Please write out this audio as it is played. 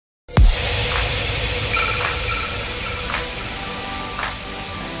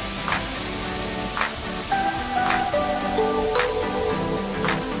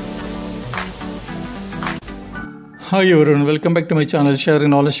Hi everyone, welcome back to my channel Share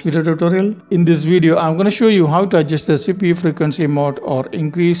Knowledge video tutorial. In this video I'm going to show you how to adjust the CPU frequency mode or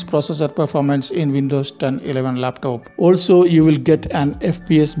increase processor performance in Windows 10 11 laptop. Also you will get an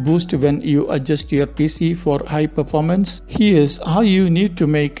FPS boost when you adjust your PC for high performance. Here's how you need to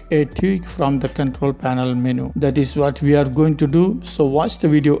make a tweak from the control panel menu. That is what we are going to do, so watch the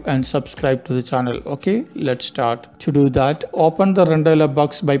video and subscribe to the channel. Okay, let's start. To do that, open the run dialog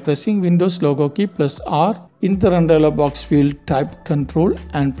box by pressing Windows logo key plus R. In the run dialog box field, type Control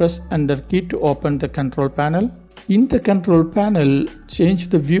and press Enter key to open the control panel. In the control panel,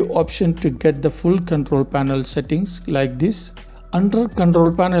 change the view option to get the full control panel settings like this. Under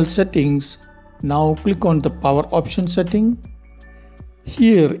control panel settings, now click on the power option setting.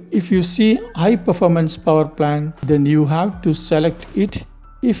 Here, if you see high performance power plan, then you have to select it.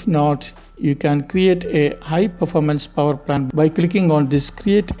 If not, you can create a high performance power plan by clicking on this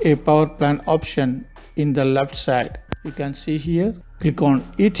Create a Power Plan option in the left side. You can see here, click on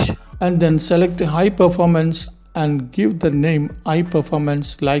it and then select high performance and give the name high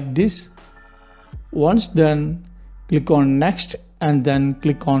performance like this. Once done, click on next and then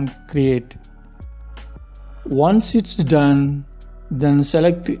click on create. Once it's done, then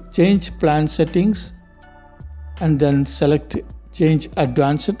select change plan settings and then select change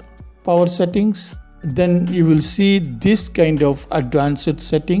advanced power settings. Then you will see this kind of advanced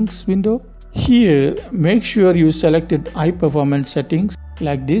settings window. Here, make sure you selected high performance settings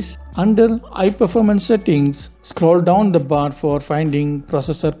like this. Under high performance settings, scroll down the bar for finding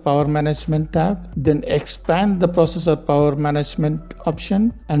processor power management tab. Then expand the processor power management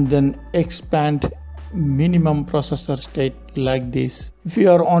option and then expand minimum processor state like this. If you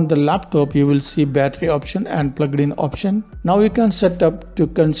are on the laptop, you will see battery option and plugged in option. Now you can set up to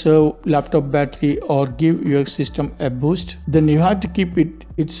conserve laptop battery or give your system a boost. Then you have to keep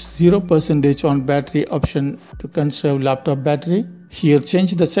its 0% on battery option to conserve laptop battery. Here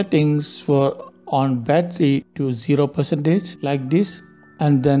change the settings for on battery to 0% like this.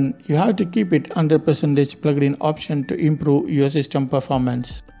 And then you have to keep it 100% plugged in option to improve your system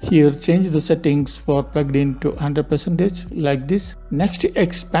performance. Here change the settings for plugged in to 100% like this. Next,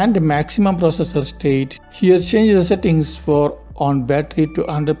 expand the maximum processor state. Here change the settings for on battery to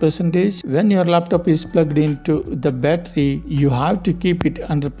 100%. When your laptop is plugged into the battery, you have to keep it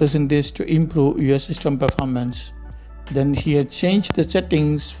 100% to improve your system performance. Then here change the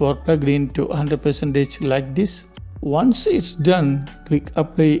settings for plugged in to 100% like this. Once it's done, click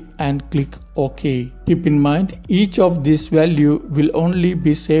apply and click OK. Keep in mind, each of this value will only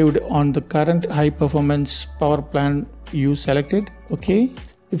be saved on the current high performance power plan you selected. Okay.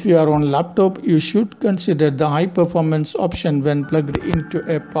 If you are on laptop, you should consider the high performance option when plugged into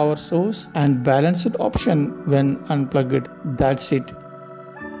a power source and balanced option when unplugged. That's it.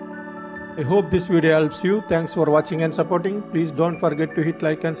 I hope this video helps you. Thanks for watching and supporting. Please don't forget to hit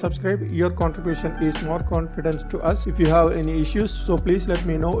like and subscribe. Your contribution is more confidence to us. If you have any issues, so please let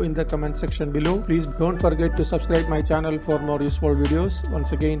me know in the comment section below. Please don't forget to subscribe my channel for more useful videos.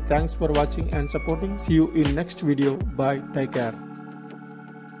 Once again, thanks for watching and supporting. See you in next video. Bye. Take care.